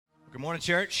Good morning,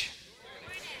 church.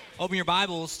 Open your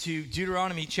Bibles to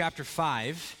Deuteronomy chapter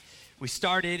 5. We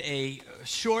started a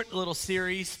short little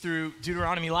series through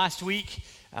Deuteronomy last week.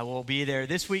 We'll be there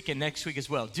this week and next week as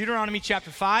well. Deuteronomy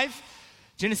chapter 5,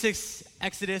 Genesis,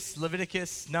 Exodus,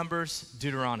 Leviticus, Numbers,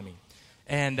 Deuteronomy.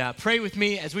 And pray with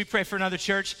me as we pray for another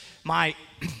church. My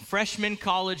freshman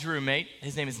college roommate,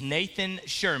 his name is Nathan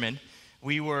Sherman.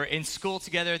 We were in school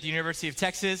together at the University of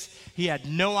Texas. He had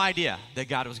no idea that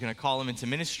God was going to call him into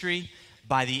ministry.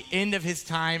 By the end of his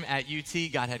time at UT,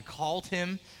 God had called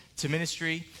him to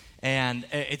ministry. And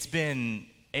it's been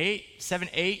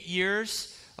 8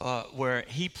 years where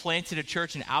he planted a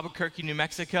church in Albuquerque, New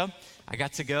Mexico. I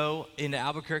got to go into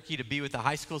Albuquerque to be with the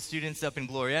high school students up in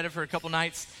Glorieta for a couple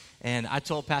nights. And I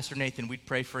told Pastor Nathan we'd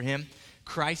pray for him.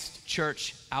 Christ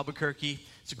Church, Albuquerque.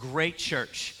 It's a great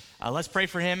church. Let's pray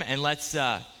for him, and let's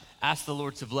ask the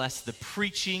Lord to bless the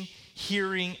preaching,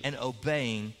 hearing, and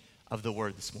obeying of the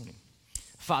word this morning.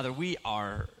 Father, we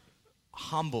are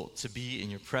humbled to be in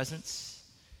your presence.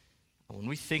 When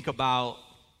we think about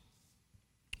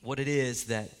what it is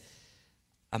that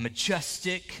a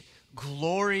majestic,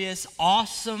 glorious,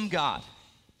 awesome God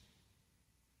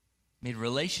made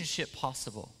relationship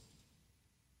possible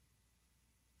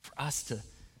for us to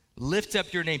lift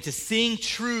up your name, to sing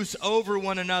truths over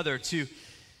one another, to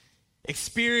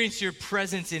experience your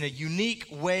presence in a unique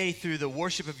way through the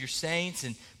worship of your saints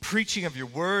and preaching of your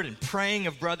word and praying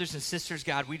of brothers and sisters.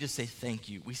 God, we just say thank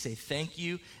you. We say thank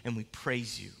you and we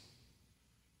praise you.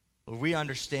 Lord, we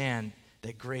understand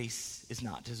that grace is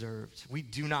not deserved. We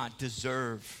do not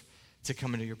deserve to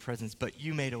come into your presence, but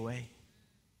you made a way.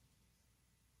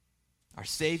 Our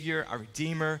Savior, our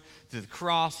Redeemer, through the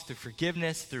cross, through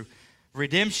forgiveness, through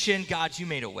redemption, God, you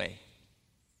made a way.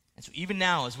 And so even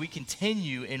now, as we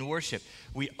continue in worship,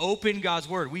 we open God's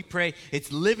word. We pray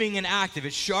it's living and active.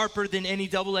 It's sharper than any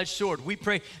double-edged sword. We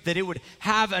pray that it would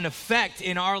have an effect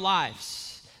in our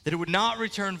lives, that it would not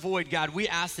return void. God, we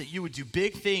ask that you would do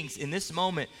big things in this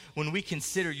moment when we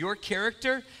consider your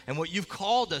character and what you've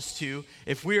called us to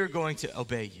if we are going to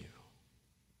obey you.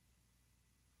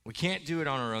 We can't do it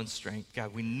on our own strength.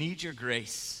 God, we need your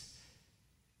grace.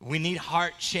 We need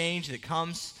heart change that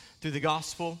comes through the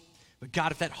gospel. But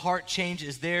God, if that heart change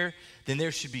is there, then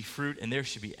there should be fruit and there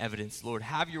should be evidence. Lord,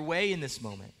 have your way in this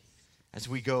moment as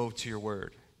we go to your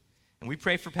word. And we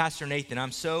pray for Pastor Nathan.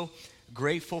 I'm so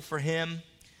grateful for him,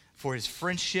 for his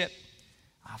friendship,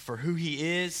 for who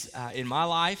he is in my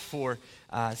life, for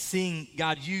seeing,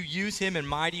 God, you use him in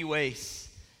mighty ways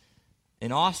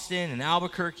in Austin and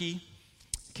Albuquerque.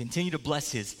 Continue to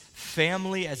bless his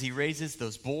family as he raises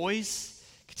those boys.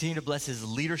 Continue to bless his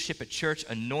leadership at church.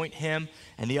 Anoint him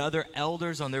and the other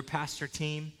elders on their pastor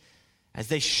team as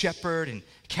they shepherd and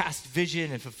cast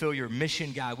vision and fulfill your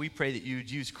mission. God, we pray that you would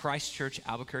use Christ Church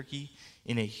Albuquerque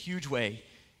in a huge way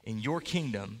in your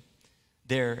kingdom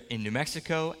there in New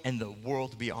Mexico and the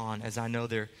world beyond, as I know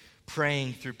they're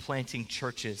praying through planting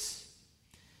churches.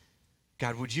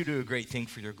 God, would you do a great thing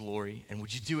for your glory, and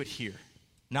would you do it here?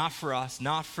 Not for us,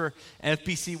 not for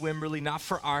FPC Wimberley, not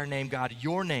for our name, God,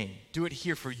 your name. Do it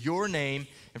here for your name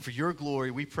and for your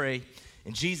glory. We pray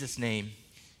in Jesus' name,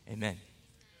 amen.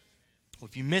 Well,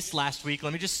 if you missed last week,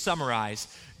 let me just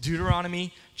summarize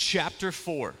Deuteronomy chapter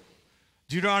 4.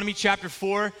 Deuteronomy chapter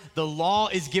 4, the law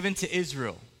is given to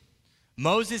Israel.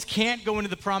 Moses can't go into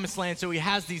the promised land, so he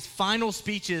has these final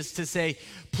speeches to say,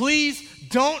 please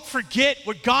don't forget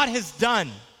what God has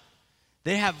done.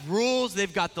 They have rules,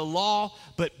 they've got the law,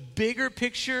 but bigger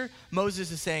picture, Moses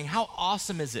is saying, how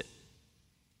awesome is it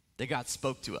that God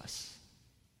spoke to us?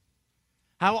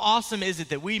 How awesome is it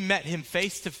that we met him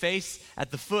face to face at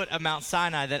the foot of Mount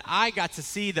Sinai, that I got to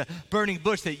see the burning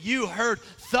bush, that you heard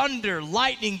thunder,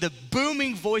 lightning, the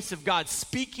booming voice of God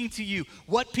speaking to you.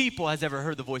 What people has ever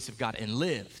heard the voice of God and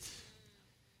lived?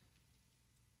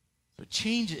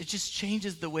 It just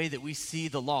changes the way that we see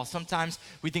the law. Sometimes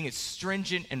we think it's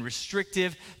stringent and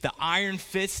restrictive, the iron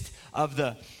fist of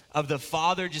the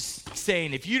Father just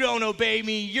saying, if you don't obey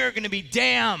me, you're going to be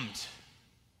damned.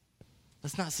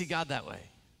 Let's not see God that way.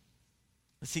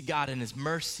 Let's see God in his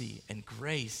mercy and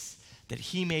grace that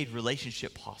he made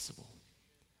relationship possible.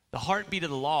 The heartbeat of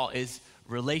the law is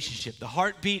relationship. The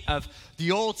heartbeat of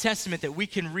the Old Testament that we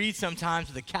can read sometimes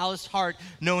with a calloused heart,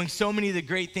 knowing so many of the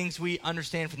great things we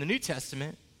understand from the New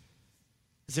Testament,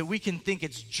 is that we can think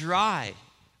it's dry.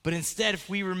 But instead, if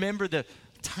we remember the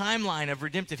timeline of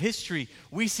redemptive history,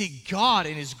 we see God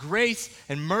in his grace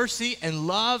and mercy and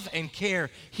love and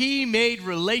care. He made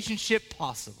relationship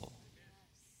possible.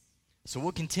 So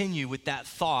we'll continue with that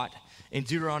thought in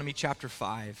Deuteronomy chapter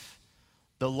 5.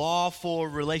 The law for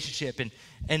relationship.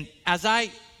 And as I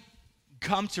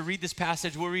come to read this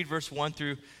passage. We'll read verse 1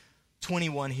 through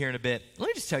 21 here in a bit. Let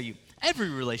me just tell you, every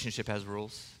relationship has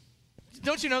rules.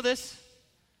 Don't you know this?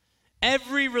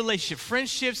 Every relationship,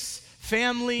 friendships,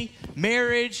 family,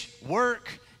 marriage, work,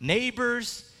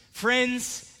 neighbors,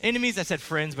 friends, enemies. I said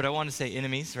friends, but I want to say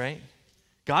enemies, right?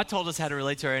 God told us how to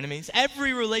relate to our enemies.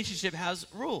 Every relationship has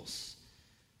rules.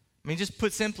 I mean, just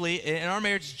put simply, in our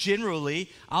marriage, generally,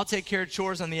 I'll take care of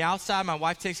chores on the outside. My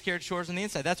wife takes care of chores on the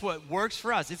inside. That's what works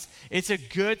for us. It's a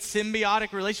good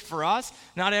symbiotic relationship for us.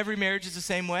 Not every marriage is the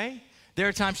same way. There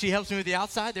are times she helps me with the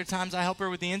outside. There are times I help her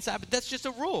with the inside. But that's just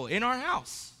a rule in our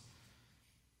house.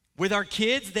 With our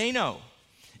kids, they know.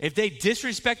 If they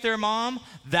disrespect their mom,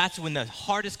 that's when the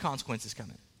hardest consequences come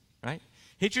in, right?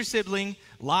 Hit your sibling,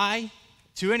 lie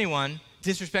to anyone,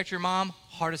 disrespect your mom,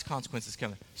 hardest consequences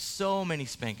coming. So many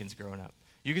spankings growing up.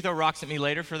 You can throw rocks at me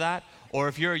later for that. Or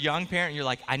if you're a young parent, you're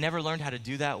like, I never learned how to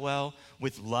do that well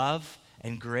with love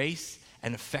and grace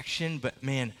and affection. But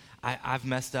man, I've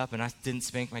messed up and I didn't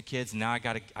spank my kids. And now I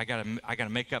gotta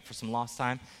make up for some lost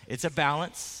time. It's a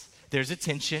balance. There's a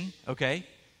tension. Okay,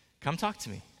 come talk to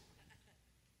me.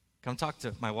 Come talk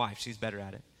to my wife. She's better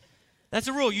at it. That's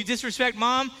a rule. You disrespect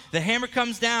mom, the hammer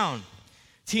comes down.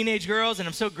 Teenage girls, and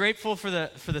I'm so grateful for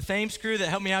the Thames crew that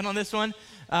helped me out on this one.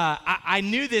 I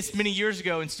knew this many years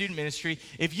ago in student ministry.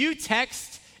 If you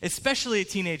text, especially a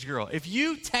teenage girl, if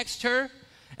you text her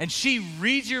and she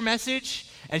reads your message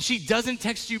and she doesn't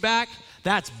text you back,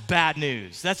 that's bad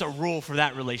news. That's a rule for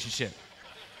that relationship,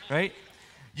 right?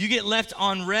 You get left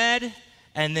on red,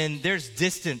 and then there's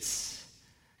distance.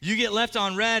 You get left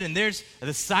on red, and there's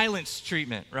the silence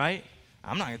treatment, right?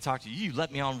 I'm not going to talk to you. You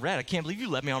let me on red. I can't believe you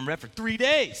let me on red for 3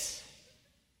 days.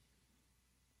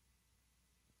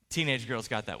 Teenage girls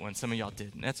got that one. Some of y'all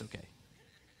didn't. That's okay.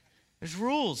 There's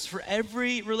rules for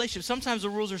every relationship. Sometimes the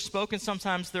rules are spoken.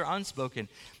 Sometimes they're unspoken.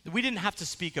 We didn't have to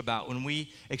speak about when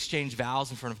we exchange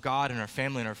vows in front of God and our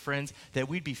family and our friends that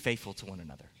we'd be faithful to one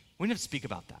another. We didn't have to speak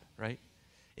about that, right?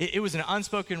 It was an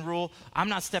unspoken rule. I'm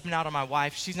not stepping out on my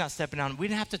wife. She's not stepping out. We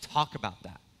didn't have to talk about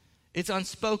that. It's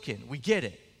unspoken. We get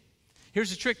it. Here's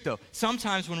the trick, though.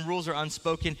 Sometimes when rules are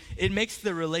unspoken, it makes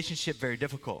the relationship very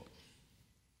difficult.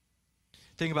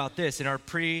 Think about this. In our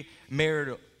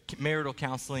pre-marital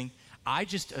counseling, I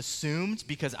just assumed,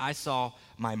 because I saw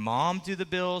my mom do the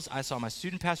bills, I saw my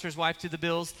student pastor's wife do the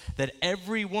bills, that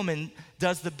every woman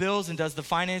does the bills and does the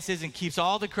finances and keeps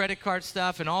all the credit card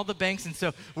stuff and all the banks. And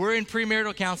so we're in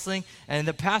premarital counseling, and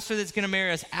the pastor that's going to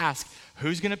marry us asked,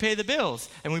 who's going to pay the bills?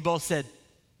 And we both said,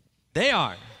 they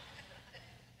are.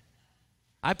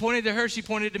 I pointed to her, she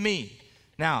pointed to me.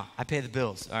 Now, I pay the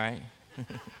bills, all right?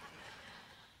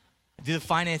 Do the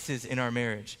finances in our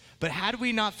marriage. But how do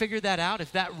we not figure that out?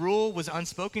 If that rule was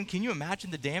unspoken, can you imagine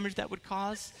the damage that would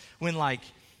cause when, like,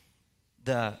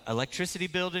 the electricity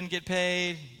bill didn't get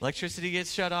paid, electricity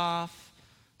gets shut off,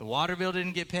 the water bill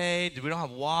didn't get paid, we don't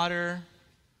have water,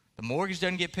 the mortgage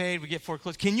doesn't get paid, we get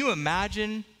foreclosed. Can you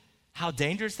imagine how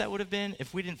dangerous that would have been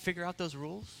if we didn't figure out those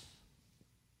rules?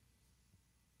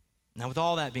 Now, with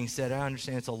all that being said, I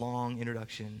understand it's a long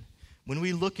introduction. When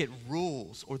we look at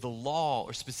rules or the law,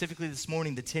 or specifically this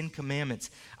morning, the 10 Commandments,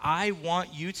 I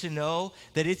want you to know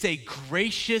that it's a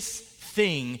gracious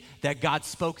thing that God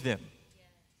spoke them.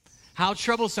 Yes. How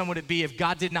troublesome would it be if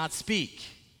God did not speak?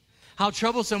 How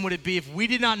troublesome would it be if we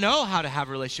did not know how to have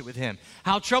a relationship with him?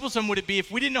 How troublesome would it be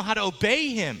if we didn't know how to obey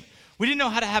him? We didn't know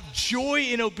how to have joy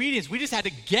in obedience. We just had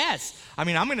to guess. I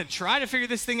mean, I'm going to try to figure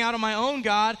this thing out on my own,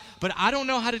 God, but I don't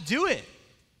know how to do it.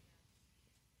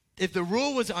 If the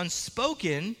rule was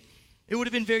unspoken, it would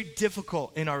have been very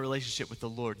difficult in our relationship with the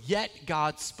Lord. Yet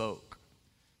God spoke.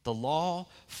 The law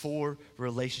for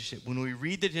relationship. When we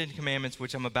read the 10 Commandments,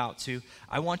 which I'm about to,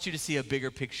 I want you to see a bigger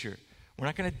picture. We're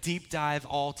not going to deep dive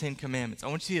all 10 Commandments. I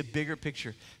want you to see a bigger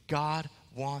picture. God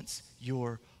wants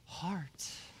your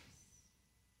heart.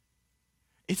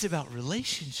 It's about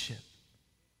relationship.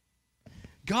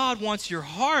 God wants your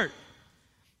heart.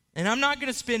 And I'm not going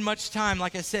to spend much time,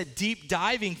 like I said, deep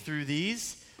diving through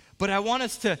these, but I want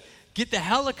us to get the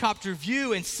helicopter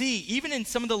view and see, even in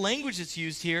some of the language that's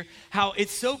used here, how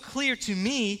it's so clear to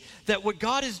me that what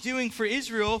God is doing for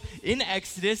Israel in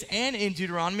Exodus and in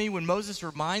Deuteronomy, when Moses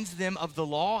reminds them of the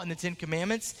law and the 10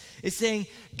 Commandments, is saying,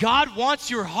 God wants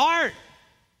your heart.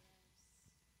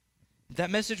 That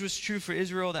message was true for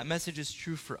Israel. That message is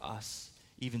true for us,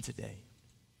 even today.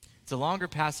 It's a longer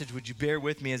passage. Would you bear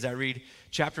with me as I read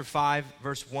chapter 5,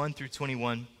 verse 1 through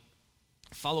 21?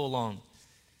 Follow along.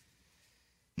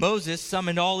 Moses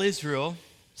summoned all Israel,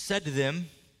 said to them,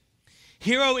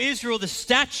 Hear, O Israel, the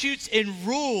statutes and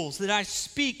rules that I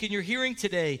speak in your hearing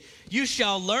today. You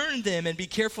shall learn them and be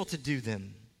careful to do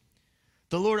them.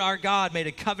 The Lord our God made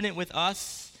a covenant with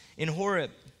us in Horeb.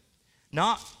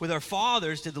 Not with our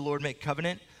fathers did the Lord make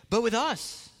covenant, but with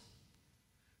us,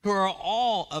 who are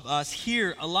all of us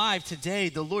here alive today.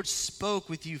 The Lord spoke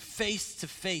with you face to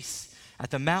face at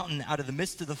the mountain out of the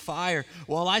midst of the fire,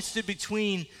 while I stood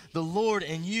between the Lord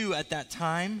and you at that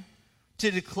time to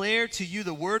declare to you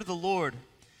the word of the Lord.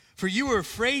 For you were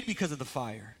afraid because of the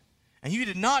fire, and you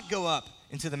did not go up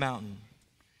into the mountain.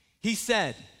 He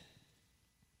said,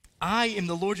 I am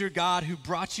the Lord your God who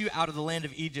brought you out of the land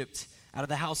of Egypt, out of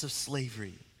the house of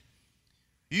slavery.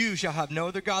 You shall have no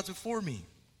other gods before me.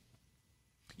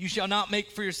 You shall not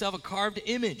make for yourself a carved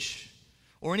image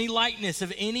or any likeness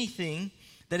of anything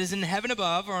that is in heaven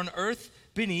above or on earth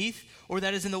beneath or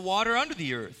that is in the water under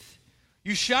the earth.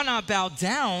 You shall not bow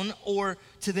down or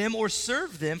to them or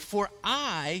serve them, for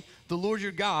I, the Lord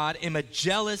your God, am a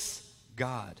jealous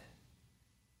God,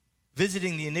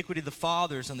 visiting the iniquity of the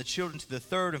fathers on the children to the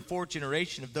third and fourth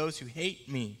generation of those who hate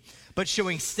me, but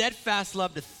showing steadfast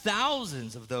love to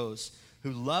thousands of those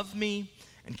who love me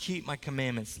and keep my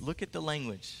commandments. Look at the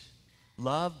language.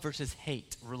 Love versus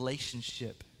hate,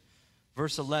 relationship.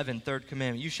 Verse 11, third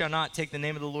commandment. You shall not take the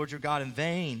name of the Lord your God in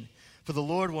vain, for the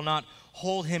Lord will not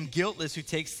hold him guiltless who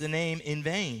takes the name in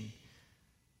vain.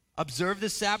 Observe the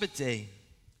Sabbath day.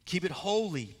 Keep it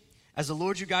holy, as the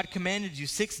Lord your God commanded you.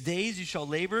 6 days you shall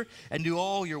labor and do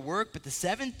all your work, but the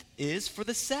seventh is for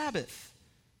the Sabbath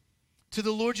to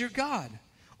the Lord your God.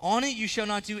 On it you shall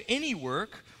not do any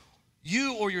work,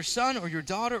 you or your son or your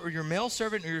daughter or your male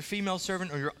servant or your female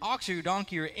servant or your ox or your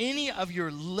donkey or any of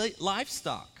your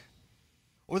livestock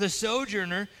or the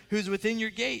sojourner who is within your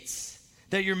gates,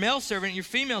 that your male servant and your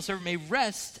female servant may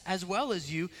rest as well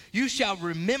as you. You shall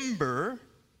remember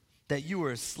that you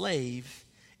were a slave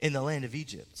in the land of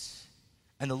Egypt,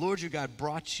 and the Lord your God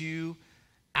brought you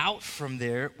out from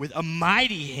there with a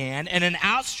mighty hand and an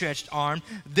outstretched arm.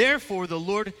 Therefore the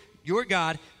Lord your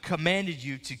God commanded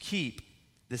you to keep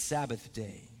the Sabbath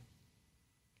day.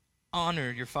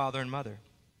 Honor your father and mother,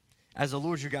 as the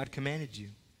Lord your God commanded you,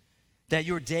 that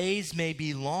your days may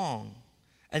be long,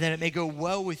 and that it may go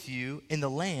well with you in the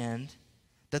land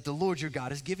that the Lord your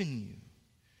God has given you.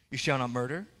 You shall not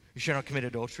murder, you shall not commit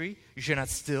adultery, you shall not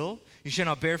steal, you shall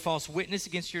not bear false witness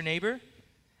against your neighbor,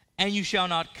 and you shall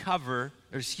not covet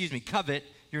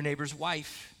your neighbor's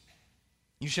wife.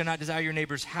 You shall not desire your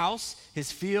neighbor's house,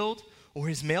 his field, or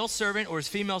his male servant, or his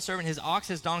female servant, his ox,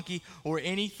 his donkey, or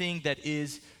anything that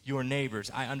is your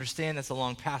neighbor's. I understand that's a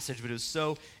long passage, but it was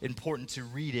so important to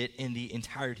read it in the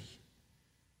entirety.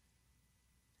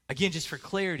 Again, just for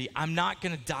clarity, I'm not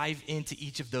going to dive into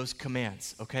each of those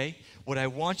commands, okay? What I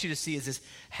want you to see is this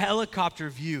helicopter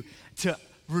view to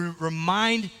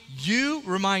remind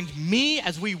me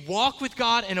as we walk with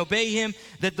God and obey him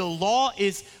that the law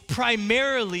is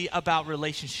primarily about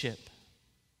relationship.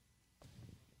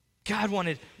 God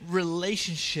wanted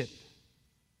relationship.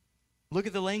 Look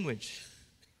at the language.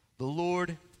 The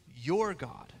Lord your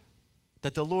God.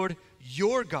 That the Lord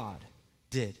your God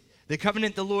did. The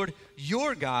covenant the Lord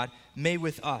your God made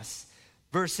with us.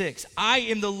 Verse 6, I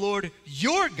am the Lord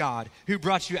your God who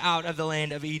brought you out of the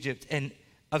land of Egypt and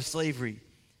of slavery.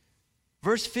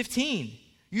 Verse 15,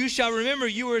 you shall remember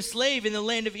you were a slave in the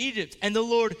land of Egypt, and the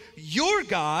Lord your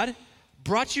God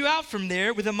brought you out from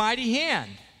there with a mighty hand.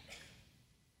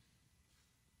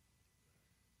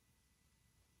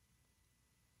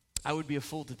 I would be a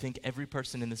fool to think every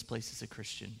person in this place is a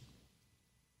Christian.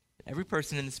 Every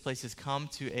person in this place has come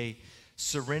to a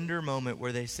surrender moment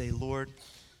where they say, Lord,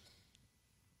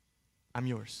 I'm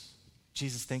yours.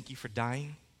 Jesus, thank you for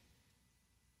dying.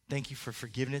 Thank you for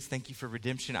forgiveness. Thank you for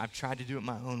redemption. I've tried to do it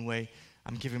my own way.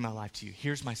 I'm giving my life to you.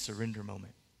 Here's my surrender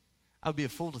moment. I would be a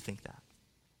fool to think that.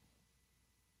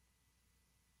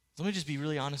 So let me just be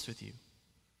really honest with you.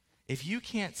 If you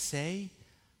can't say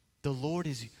the Lord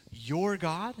is your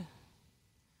God,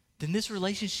 then this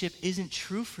relationship isn't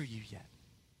true for you yet.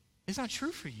 It's not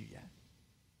true for you yet.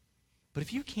 But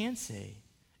if you can say,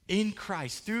 in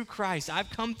Christ, through Christ, I've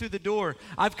come through the door,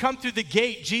 I've come through the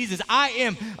gate, Jesus, I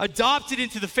am adopted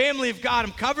into the family of God,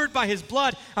 I'm covered by his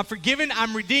blood, I'm forgiven,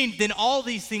 I'm redeemed, then all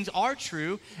these things are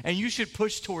true, and you should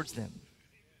push towards them.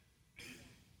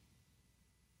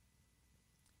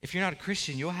 If you're not a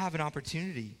Christian, you'll have an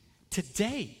opportunity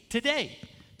today,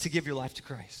 to give your life to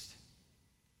Christ.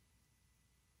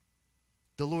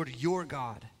 The Lord your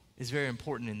God is very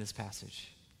important in this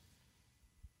passage.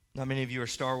 Not many of you are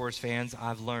Star Wars fans,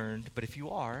 I've learned, but if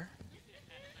you are,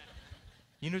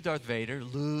 you know Darth Vader,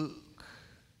 Luke,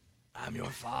 I'm your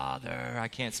father. I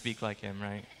can't speak like him,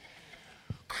 right?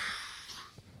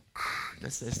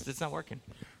 That's not working.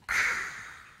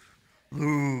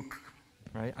 Luke,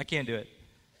 right? I can't do it.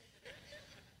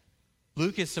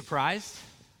 Luke is surprised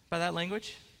by that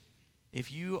language.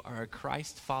 If you are a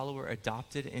Christ follower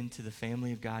adopted into the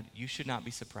family of God, you should not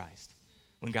be surprised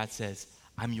when God says,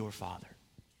 I'm your Father,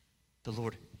 the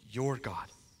Lord, your God.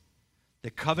 The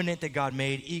covenant that God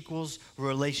made equals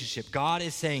relationship. God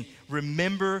is saying,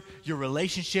 remember your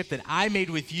relationship that I made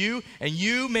with you and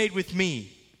you made with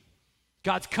me.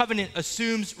 God's covenant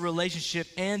assumes relationship,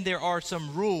 and there are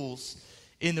some rules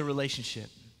in the relationship.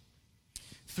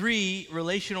 3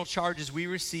 relational charges we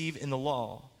receive in the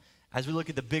law as we look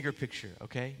at the bigger picture,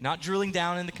 okay? Not drilling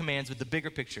down in the commands, but the bigger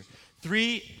picture.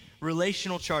 3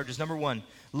 relational charges. Number 1,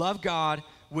 love God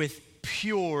with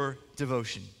pure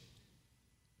devotion.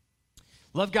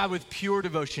 Love God with pure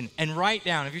devotion. And write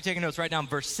down, if you're taking notes, write down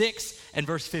verse 6 and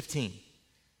verse 15.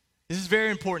 This is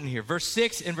very important here. Verse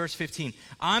 6 and verse 15.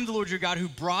 I'm the Lord your God who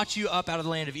brought you up out of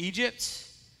the land of Egypt,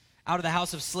 out of the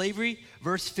house of slavery.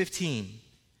 Verse 15.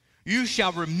 You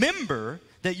shall remember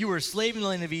that you were a slave in the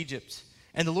land of Egypt,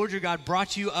 and the Lord your God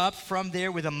brought you up from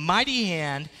there with a mighty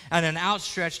hand and an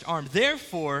outstretched arm.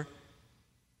 Therefore,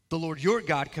 the Lord your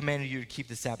God commanded you to keep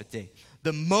the Sabbath day.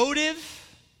 The motive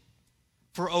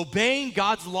for obeying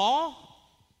God's law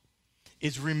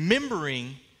is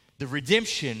remembering the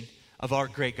redemption of our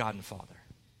great God and Father.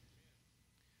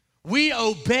 We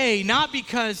obey not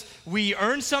because we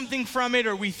earn something from it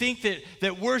or we think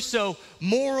that we're so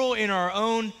moral in our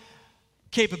own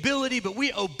capability, but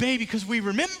we obey because we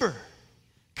remember.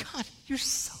 God, you're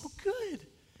so good.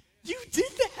 You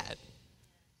did that.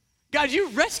 God, you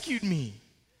rescued me.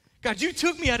 God, you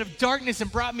took me out of darkness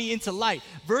and brought me into light.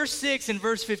 Verse 6 and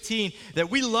verse 15, that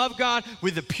we love God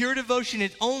with a pure devotion,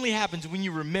 it only happens when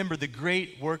you remember the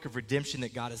great work of redemption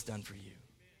that God has done for you.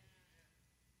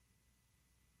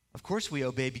 Of course we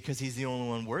obey because he's the only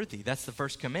one worthy. That's the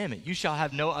first commandment. You shall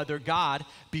have no other God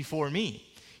before me.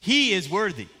 He is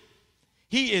worthy.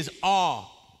 He is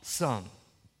awesome.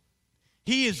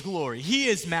 He is glory. He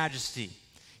is majesty.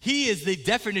 He is the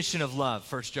definition of love,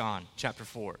 1 John chapter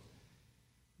 4.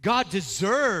 God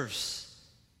deserves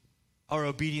our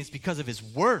obedience because of his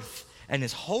worth and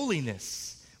his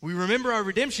holiness. We remember our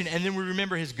redemption, and then we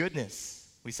remember his goodness.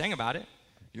 We sang about it.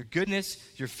 Your goodness,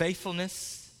 your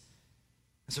faithfulness.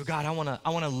 And so God, I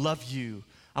want to love you.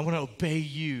 I want to obey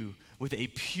you with a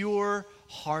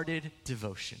pure-hearted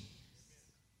devotion.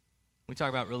 We talk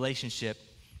about relationship.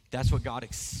 That's what God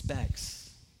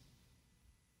expects.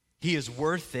 He is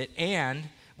worth it, and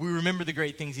we remember the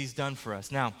great things he's done for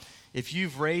us. Now, if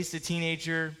you've raised a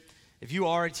teenager, if you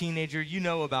are a teenager, you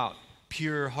know about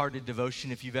pure-hearted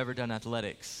devotion if you've ever done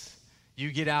athletics. You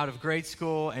get out of grade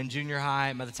school and junior high,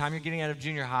 and by the time you're getting out of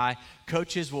junior high,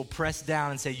 coaches will press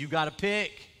down and say, you got to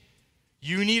pick.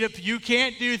 You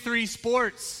can't do 3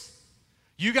 sports.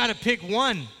 You got to pick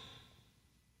one.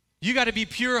 You got to be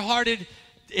pure-hearted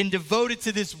and devoted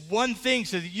to this one thing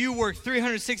so that you work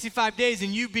 365 days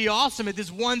and you be awesome at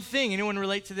this one thing. Anyone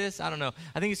relate to this? I don't know.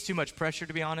 I think it's too much pressure,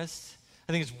 to be honest.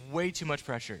 I think it's way too much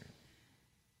pressure.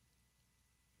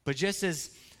 But just as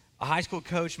a high school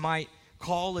coach might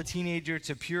call a teenager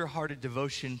to pure-hearted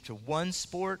devotion to one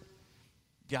sport,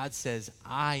 God says,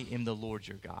 I am the Lord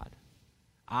your God.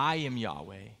 I am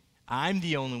Yahweh. I'm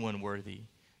the only one worthy.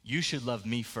 You should love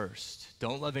me first.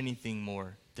 Don't love anything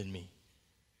more than me.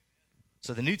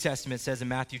 So the New Testament says in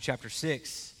Matthew chapter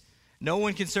 6, no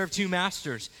one can serve 2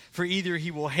 masters, for either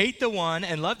he will hate the one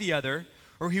and love the other,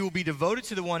 or he will be devoted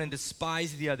to the one and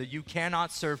despise the other. You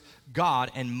cannot serve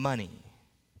God and money.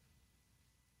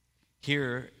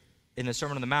 Here in the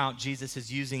Sermon on the Mount, Jesus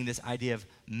is using this idea of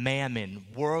mammon,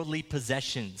 worldly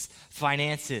possessions,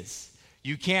 finances.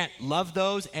 You can't love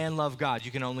those and love God.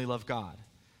 You can only love God.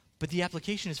 But the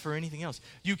application is for anything else.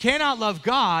 You cannot love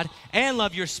God and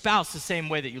love your spouse the same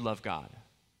way that you love God.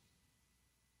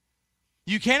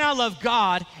 You cannot love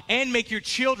God and make your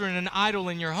children an idol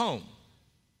in your home.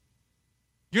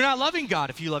 You're not loving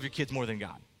God if you love your kids more than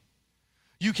God.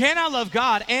 You cannot love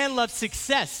God and love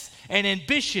success and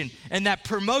ambition and that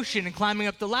promotion and climbing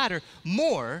up the ladder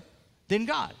more than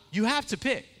God. You have to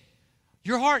pick.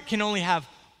 Your heart can only have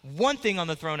one thing on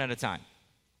the throne at a time.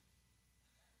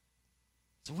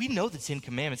 So we know the 10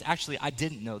 Commandments. Actually, I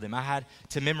didn't know them. I had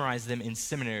to memorize them in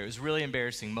seminary. It was really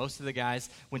embarrassing. Most of the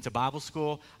guys went to Bible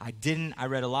school. I didn't. I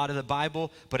read a lot of the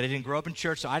Bible, but I didn't grow up in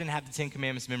church, so I didn't have the 10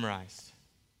 Commandments memorized.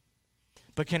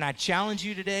 But can I challenge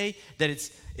you today that it's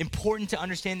important to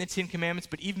understand the 10 Commandments,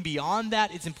 but even beyond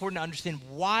that, it's important to understand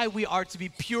why we are to be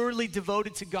purely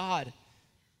devoted to God.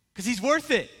 Because he's worth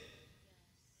it.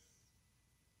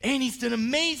 And he's done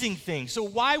amazing things. So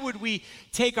why would we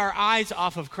take our eyes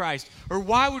off of Christ? Or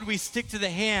why would we stick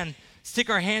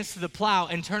our hands to the plow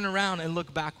and turn around and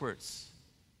look backwards?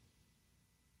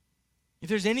 If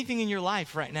there's anything in your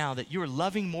life right now that you're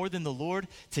loving more than the Lord,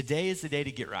 today is the day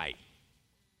to get right.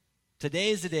 Today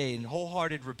is the day in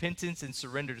wholehearted repentance and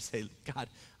surrender to say, God,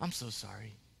 I'm so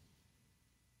sorry.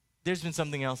 There's been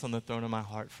something else on the throne of my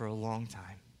heart for a long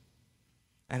time.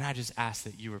 And I just ask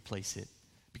that you replace it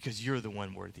because you're the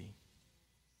one worthy.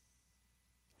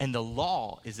 And the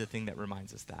law is the thing that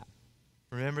reminds us that.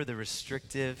 Remember the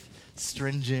restrictive,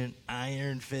 stringent,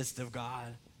 iron fist of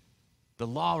God? The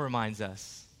law reminds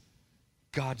us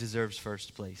God deserves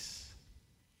first place.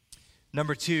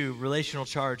 Number 2, relational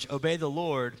charge. Obey the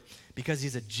Lord because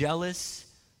he's a jealous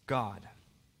God.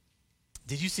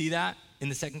 Did you see that in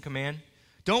the second command?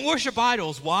 Don't worship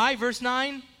idols. Why? Verse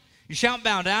 9. You shan't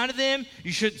bow down to them.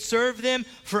 You shouldn't serve them.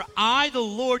 For I, the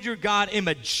Lord your God, am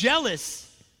a jealous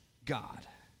God.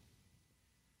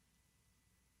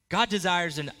 God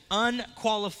desires an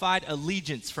unqualified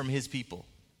allegiance from his people.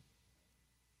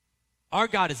 Our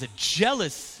God is a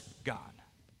jealous God.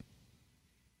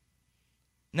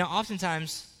 Now,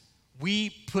 oftentimes, we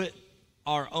put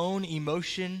our own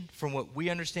emotion from what we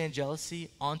understand jealousy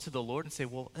onto the Lord and say,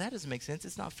 well, that doesn't make sense.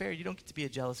 It's not fair. You don't get to be a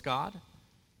jealous God.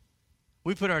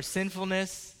 We put our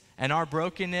sinfulness and our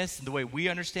brokenness and the way we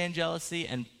understand jealousy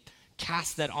and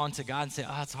cast that onto God and say,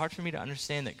 it's hard for me to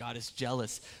understand that God is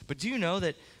jealous. But do you know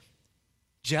that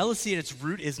jealousy at its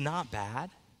root is not bad?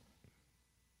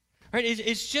 Right?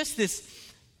 It's just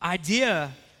this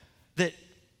idea that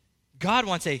God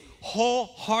wants a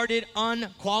wholehearted,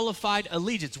 unqualified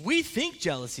allegiance. We think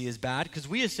jealousy is bad because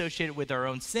we associate it with our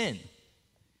own sin.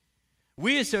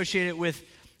 We associate it with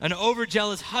an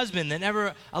overjealous husband that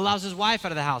never allows his wife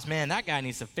out of the house. Man, that guy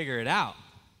needs to figure it out.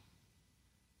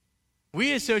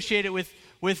 We associate it with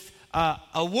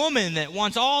a woman that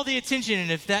wants all the attention,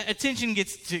 and if that attention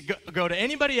gets to go to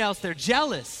anybody else, they're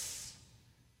jealous.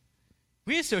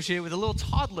 We associate it with a little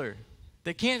toddler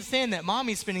that can't stand that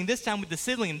mommy's spending this time with the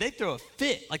sibling, and they throw a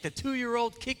fit, like the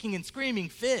 2-year-old kicking and screaming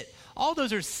fit. All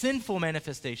those are sinful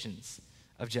manifestations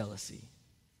of jealousy.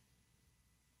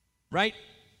 Right?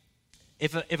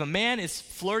 If a man is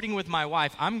flirting with my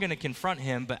wife, I'm going to confront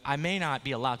him, but I may not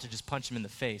be allowed to just punch him in the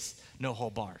face, no whole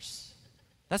bars.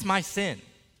 That's my sin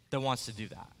that wants to do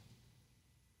that.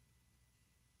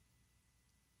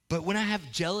 But when I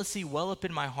have jealousy well up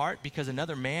in my heart because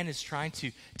another man is trying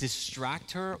to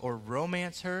distract her or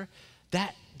romance her,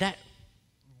 that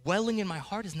welling in my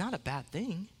heart is not a bad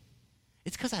thing.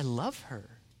 It's because I love her.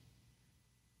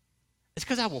 It's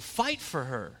because I will fight for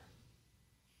her.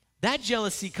 That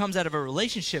jealousy comes out of a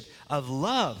relationship of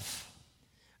love.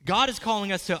 God is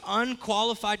calling us to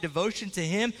unqualified devotion to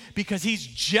him because he's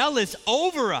jealous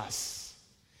over us.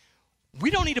 We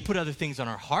don't need to put other things on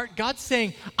our heart. God's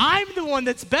saying, I'm the one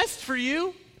that's best for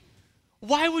you.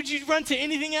 Why would you run to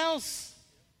anything else?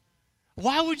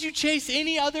 Why would you chase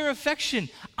any other affection?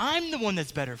 I'm the one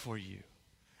that's better for you.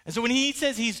 And so when he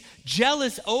says he's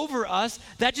jealous over us,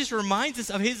 that just reminds us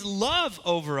of his love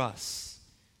over us.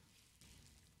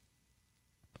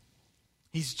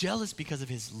 He's jealous because of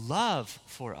his love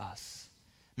for us.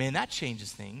 Man, that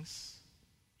changes things.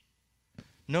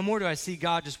 No more do I see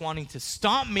God just wanting to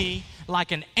stomp me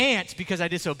like an ant because I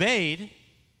disobeyed.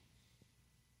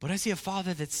 But I see a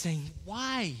father that's saying,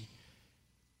 why?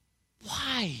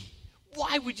 Why?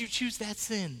 Why would you choose that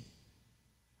sin?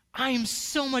 I am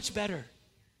so much better.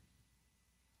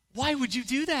 Why would you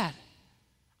do that?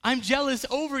 I'm jealous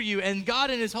over you, and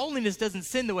God in his holiness doesn't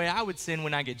sin the way I would sin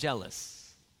when I get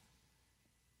jealous.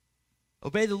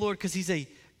 Obey the Lord because he's a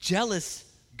jealous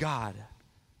God.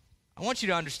 I want you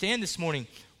to understand this morning,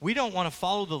 we don't want to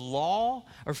follow the law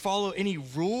or follow any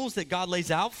rules that God lays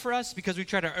out for us because we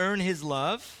try to earn his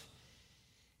love.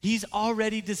 He's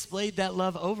already displayed that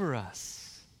love over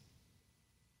us.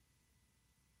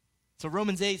 So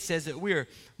Romans 8 says that we are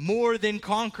more than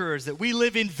conquerors, that we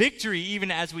live in victory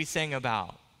even as we sang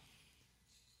about.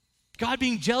 God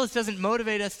being jealous doesn't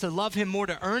motivate us to love him more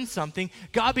to earn something.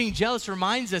 God being jealous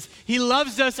reminds us he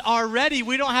loves us already.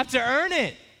 We don't have to earn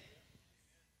it.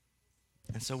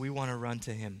 And so we want to run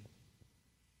to him.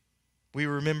 We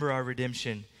remember our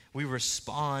redemption. We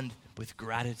respond with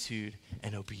gratitude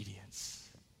and obedience.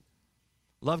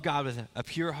 Love God with a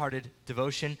pure-hearted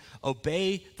devotion.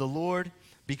 Obey the Lord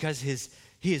because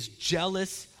he is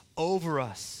jealous over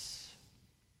us.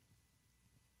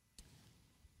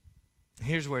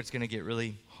 Here's where it's going to get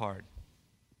really hard.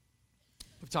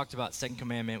 We've talked about second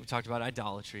commandment. We talked about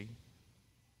idolatry.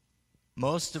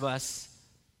 Most of us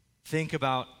think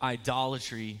about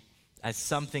idolatry as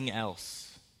something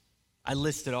else. I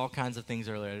listed all kinds of things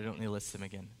earlier. I don't need to list them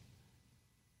again.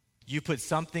 You put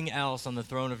something else on the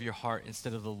throne of your heart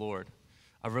instead of the Lord.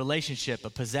 a relationship, a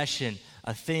possession,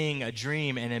 a thing, a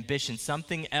dream, an ambition,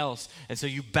 something else. And so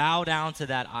you bow down to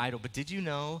that idol. But did you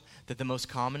know that the most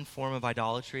common form of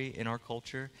idolatry in our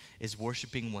culture is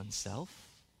worshiping oneself?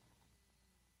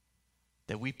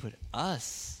 That we put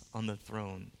us on the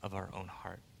throne of our own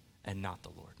heart and not the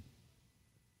Lord.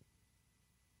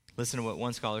 Listen to what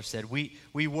one scholar said. We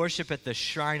worship at the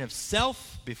shrine of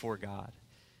self before God.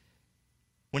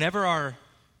 Whenever our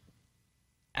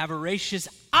avaricious,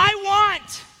 I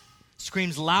want,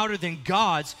 screams louder than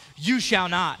God's, you shall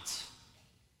not.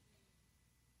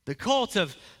 The cult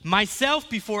of myself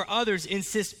before others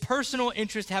insists personal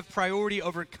interest have priority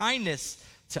over kindness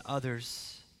to others.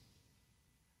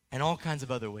 And all kinds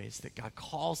of other ways that God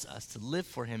calls us to live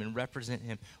for him and represent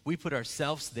him. We put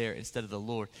ourselves there instead of the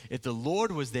Lord. If the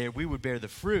Lord was there, we would bear the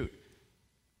fruit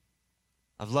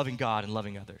of loving God and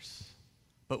loving others.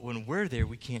 But when we're there,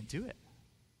 we can't do it.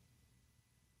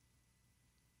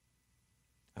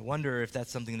 I wonder if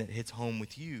that's something that hits home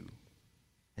with you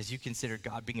as you consider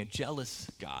God being a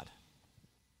jealous God.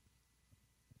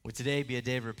 Would today be a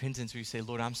day of repentance where you say,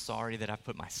 Lord, I'm sorry that I've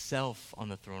put myself on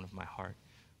the throne of my heart,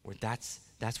 where that's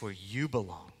where you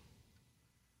belong.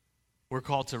 We're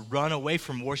called to run away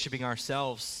from worshiping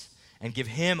ourselves and give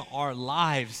him our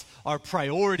lives, our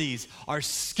priorities, our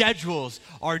schedules,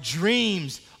 our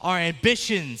dreams, our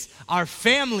ambitions, our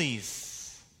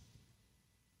families.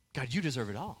 God, you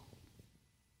deserve it all.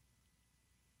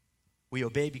 We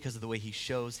obey because of the way he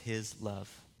shows his love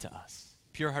to us.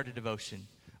 Pure-hearted devotion.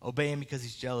 Obey him because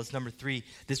he's jealous. Number 3,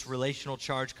 this relational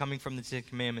charge coming from the 10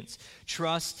 Commandments.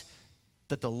 Trust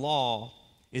that the law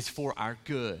is for our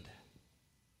good.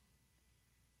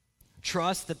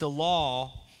 Trust that the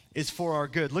law is for our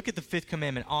good. Look at the 5th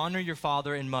commandment. Honor your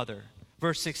father and mother.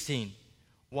 Verse 16.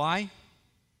 Why?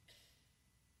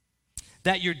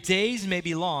 That your days may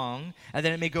be long, and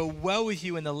that it may go well with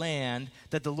you in the land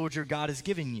that the Lord your God is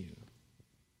giving you.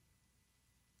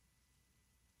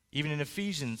 Even in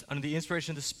Ephesians, under the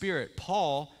inspiration of the Spirit,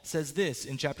 Paul says this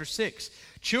in chapter 6.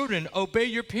 Children, obey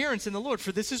your parents in the Lord,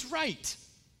 for this is right.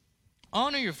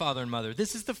 Honor your father and mother.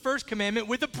 This is the first commandment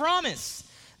with a promise,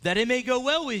 that it may go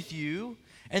well with you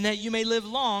and that you may live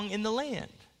long in the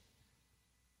land.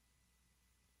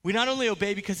 We not only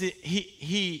obey because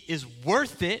he is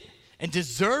worth it and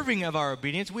deserving of our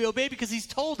obedience, we obey because he's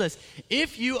told us,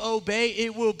 if you obey,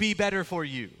 it will be better for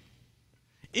you.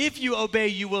 If you obey,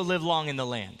 you will live long in the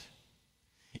land.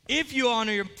 If you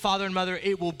honor your father and mother,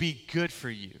 it will be good for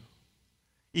you.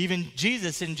 Even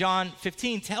Jesus in John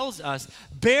 15 tells us,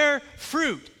 bear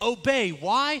fruit, obey.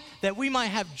 Why? That we might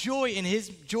have joy and his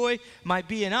joy might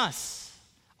be in us.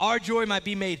 Our joy might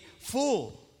be made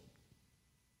full.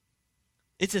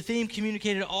 It's a theme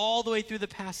communicated all the way through the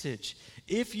passage.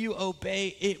 If you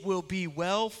obey, it will be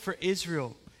well for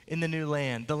Israel in the new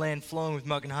land, the land flowing with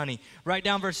milk and honey. Write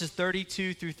down verses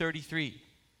 32 through 33.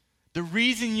 The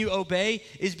reason you obey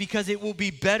is because it will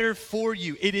be better for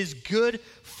you. It is good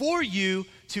for you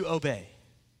to obey.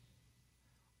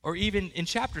 Or even in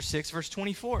chapter 6, verse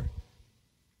 24.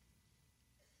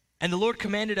 And the Lord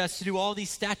commanded us to do all these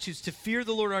statutes, to fear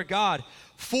the Lord our God,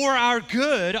 for our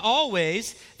good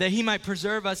always, that he might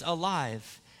preserve us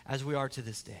alive as we are to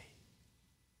this day.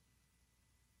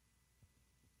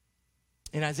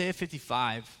 In Isaiah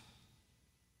 55,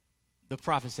 the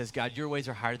prophet says, God, your ways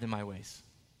are higher than my ways.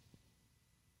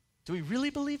 Do we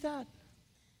really believe that?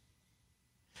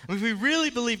 If we really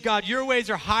believe, God, your ways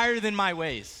are higher than my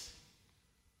ways,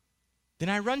 then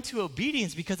I run to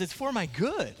obedience because it's for my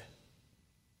good.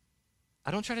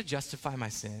 I don't try to justify my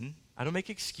sin. I don't make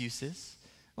excuses.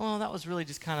 Oh, that was really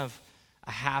just kind of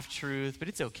a half-truth, but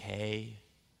it's okay.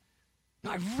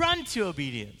 No, I run to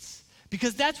obedience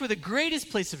because that's where the greatest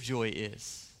place of joy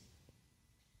is.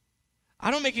 I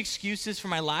don't make excuses for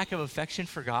my lack of affection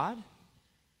for God.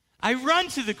 I run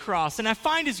to the cross and I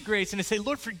find his grace and I say,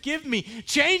 Lord, forgive me,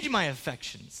 change my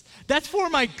affections. That's for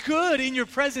my good. In your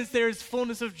presence there is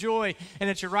fullness of joy, and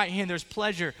at your right hand there's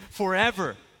pleasure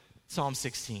forever. Psalm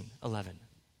 16:11.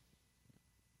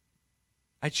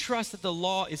 I trust that the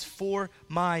law is for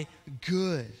my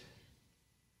good.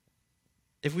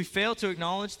 If we fail to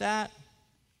acknowledge that,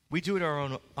 we do it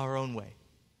our own way.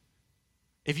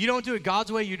 If you don't do it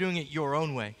God's way, you're doing it your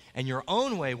own way. And your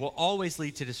own way will always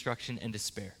lead to destruction and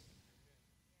despair.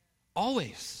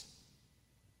 Always.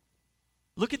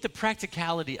 Look at the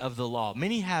practicality of the law.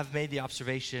 Many have made the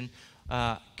observation,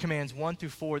 commands 1 through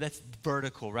 4, that's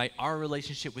vertical, right? Our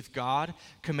relationship with God.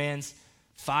 Commands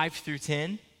 5 through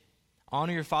 10,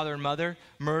 honor your father and mother,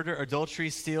 murder, adultery,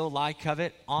 steal, lie,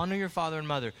 covet. Honor your father and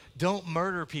mother. Don't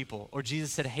murder people, or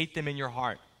Jesus said, hate them in your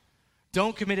heart.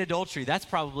 Don't commit adultery. That's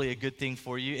probably a good thing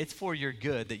for you. It's for your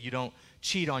good that you don't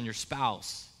cheat on your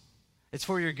spouse. It's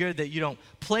for your good that you don't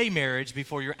play marriage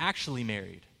before you're actually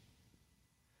married.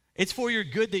 It's for your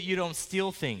good that you don't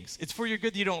steal things. It's for your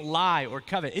good that you don't lie or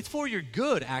covet. It's for your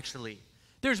good, actually.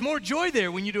 There's more joy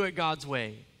there when you do it God's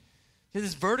way. There's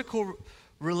this vertical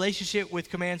relationship with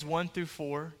commands 1 through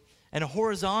 4, and a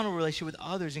horizontal relationship with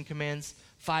others in commands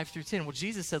 5 through 10. Well,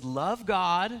 Jesus said, love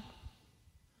God,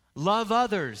 love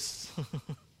others,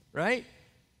 right?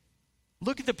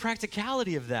 Look at the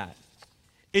practicality of that.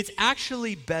 It's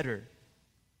actually better.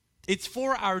 It's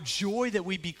for our joy that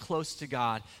we be close to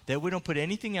God, that we don't put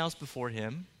anything else before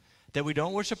him, that we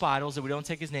don't worship idols, that we don't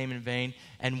take his name in vain,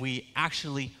 and we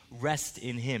actually rest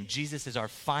in him. Jesus is our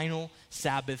final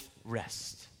Sabbath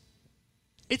rest.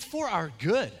 It's for our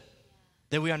good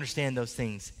that we understand those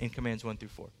things in commands 1 through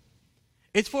 4.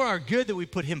 It's for our good that we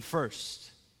put him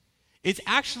first. It's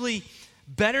actually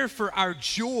better for our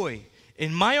joy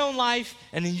in my own life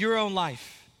and in your own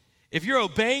life. If you're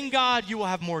obeying God, you will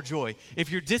have more joy.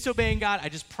 If you're disobeying God, I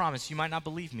just promise, you might not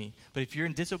believe me, but if you're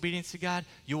in disobedience to God,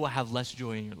 you will have less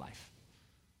joy in your life.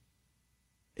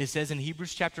 It says in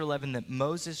Hebrews chapter 11 that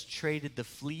Moses traded the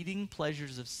fleeting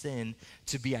pleasures of sin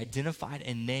to be identified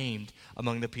and named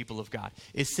among the people of God.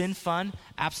 Is sin fun?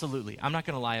 Absolutely. I'm not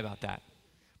going to lie about that.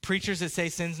 Preachers that say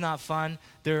sin's not fun,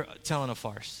 they're telling a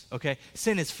farce, okay?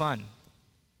 Sin is fun.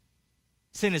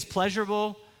 Sin is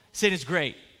pleasurable. Sin is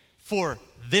great. For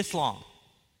this long,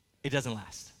 it doesn't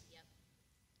last. Yep.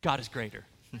 God is greater.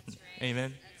 That's right.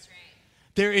 Amen. That's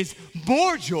right. There is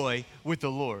more joy with the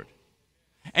Lord.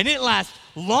 And it lasts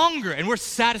longer, and we're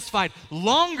satisfied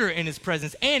longer in his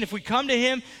presence. And if we come to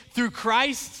him through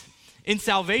Christ in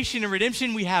salvation and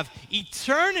redemption, we have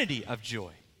eternity of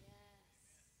joy. Yes.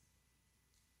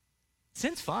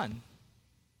 Sin's fun.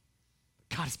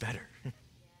 God is better.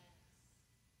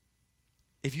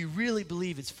 If you really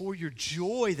believe it's for your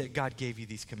joy that God gave you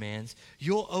these commands,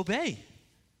 you'll obey.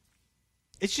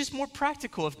 It's just more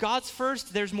practical. If God's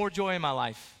first, there's more joy in my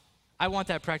life. I want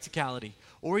that practicality.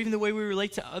 Or even the way we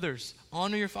relate to others.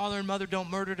 Honor your father and mother.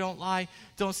 Don't murder, don't lie,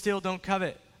 don't steal, don't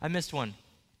covet. I missed one.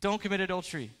 Don't commit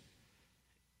adultery.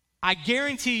 I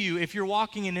guarantee you, if you're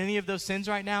walking in any of those sins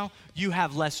right now, you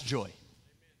have less joy.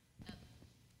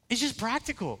 It's just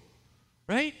practical,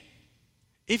 right?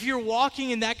 If you're walking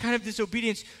in that kind of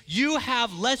disobedience, you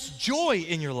have less joy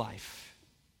in your life.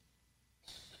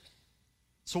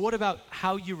 So what about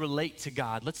how you relate to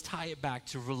God? Let's tie it back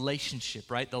to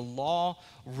relationship, right? The law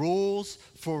rules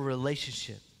for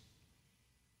relationship.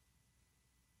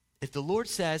 If the Lord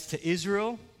says to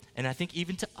Israel, and I think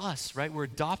even to us, right? We're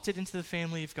adopted into the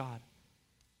family of God.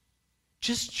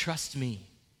 Just trust me.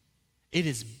 It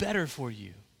is better for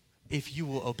you if you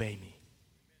will obey me.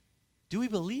 Do we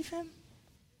believe him?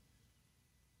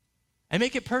 And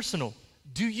make it personal.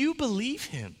 Do you believe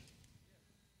him?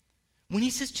 When he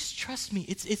says, just trust me,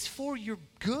 it's for your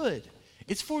good.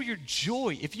 It's for your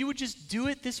joy. If you would just do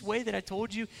it this way that I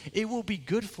told you, it will be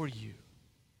good for you.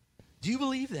 Do you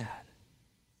believe that?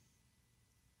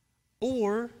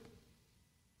 Or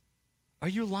are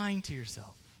you lying to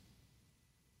yourself?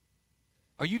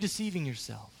 Are you deceiving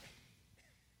yourself?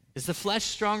 Is the flesh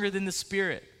stronger than the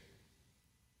spirit?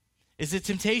 Is the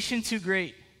temptation too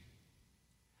great?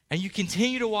 And you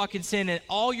continue to walk in sin, and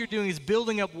all you're doing is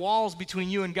building up walls between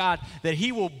you and God that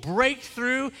he will break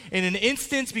through in an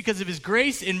instant because of his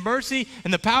grace and mercy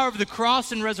and the power of the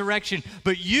cross and resurrection.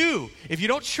 But you, if you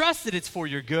don't trust that it's for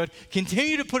your good,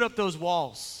 continue to put up those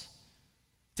walls.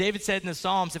 David said in the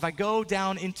Psalms, if I go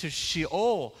down into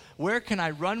Sheol, where can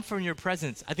I run from your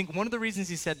presence? I think one of the reasons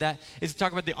he said that is to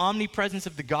talk about the omnipresence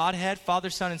of the Godhead, Father,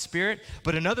 Son, and Spirit.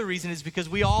 But another reason is because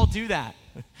we all do that.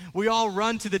 We all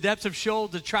run to the depths of Sheol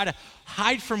to try to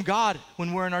hide from God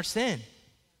when we're in our sin.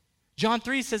 John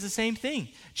 3 says the same thing.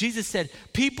 Jesus said,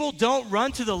 people don't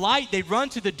run to the light, they run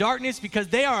to the darkness because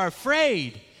they are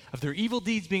afraid of their evil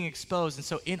deeds being exposed. And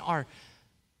so in our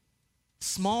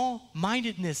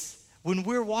small-mindedness, when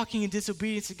we're walking in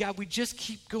disobedience to God, we just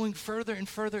keep going further and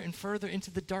further and further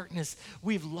into the darkness.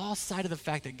 We've lost sight of the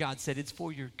fact that God said it's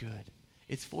for your good.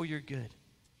 It's for your good.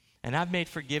 And I've made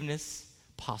forgiveness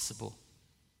possible.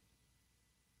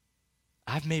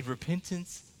 I've made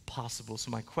repentance possible.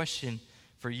 So my question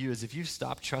for you is, if you've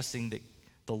stopped trusting that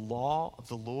the law of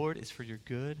the Lord is for your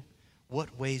good,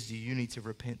 what ways do you need to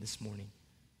repent this morning?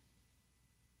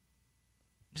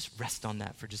 Just rest on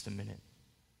that for just a minute.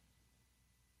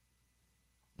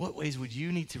 What ways would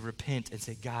you need to repent and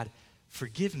say, God,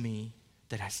 forgive me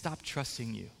that I stopped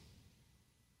trusting you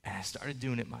and I started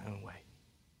doing it my own way?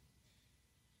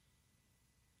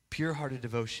 Pure-hearted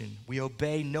devotion. We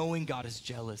obey knowing God is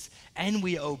jealous, and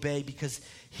we obey because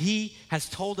he has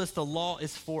told us the law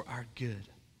is for our good.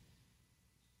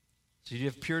 So do you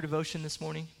have pure devotion this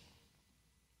morning?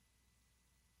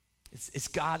 It's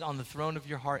God on the throne of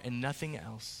your heart and nothing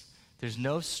else. There's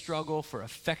no struggle for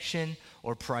affection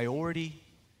or priority.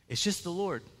 It's just the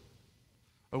Lord.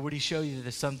 Or would he show you that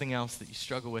there's something else that you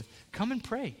struggle with? Come and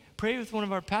pray. Pray with one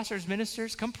of our pastors,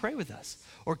 ministers. Come pray with us.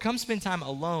 Or come spend time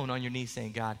alone on your knees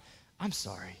saying, God, I'm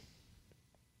sorry.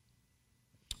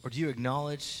 Or do you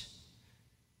acknowledge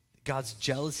God's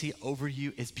jealousy over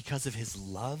you is because of his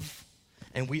love?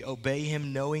 And we obey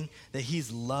him knowing that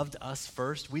he's loved us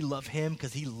first. We love him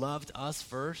because he loved us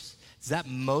first. Does that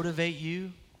motivate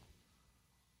you?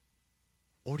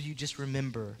 Or do you just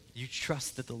remember, you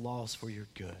trust that the law is for your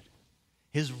good?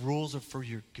 His rules are for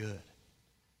your good.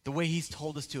 The way he's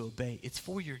told us to obey, it's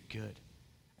for your good.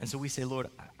 And so we say, Lord,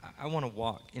 I want to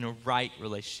walk in a right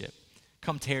relationship.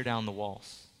 Come tear down the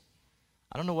walls.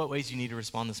 I don't know what ways you need to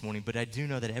respond this morning, but I do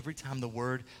know that every time the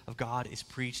word of God is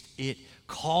preached, it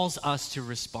calls us to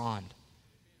respond.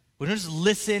 We don't just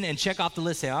listen and check off the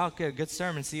list, say, oh, okay, good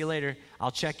sermon, see you later.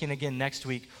 I'll check in again next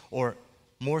week. Or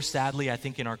more sadly, I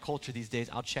think in our culture these days,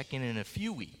 I'll check in a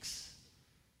few weeks,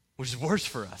 which is worse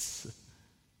for us.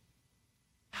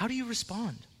 How do you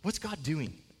respond? What's God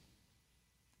doing?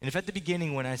 And if at the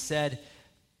beginning when I said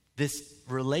this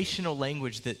relational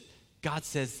language that God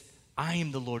says, I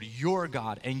am the Lord, your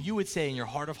God, and you would say in your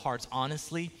heart of hearts,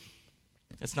 honestly,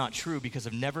 that's not true because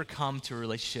I've never come to a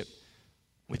relationship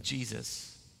with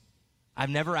Jesus. I've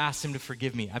never asked him to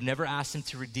forgive me. I've never asked him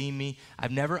to redeem me.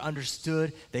 I've never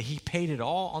understood that he paid it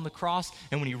all on the cross,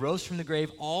 and when he rose from the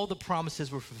grave, all the promises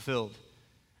were fulfilled.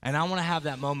 And I want to have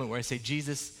that moment where I say,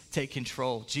 Jesus, take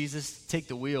control. Jesus, take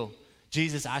the wheel.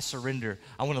 Jesus, I surrender.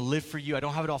 I want to live for you. I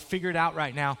don't have it all figured out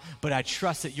right now, but I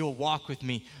trust that you'll walk with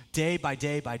me day by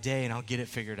day by day, and I'll get it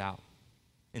figured out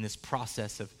in this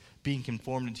process of being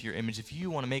conformed into your image. If you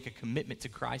want to make a commitment to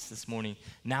Christ this morning,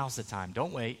 now's the time.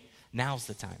 Don't wait. Now's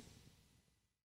the time.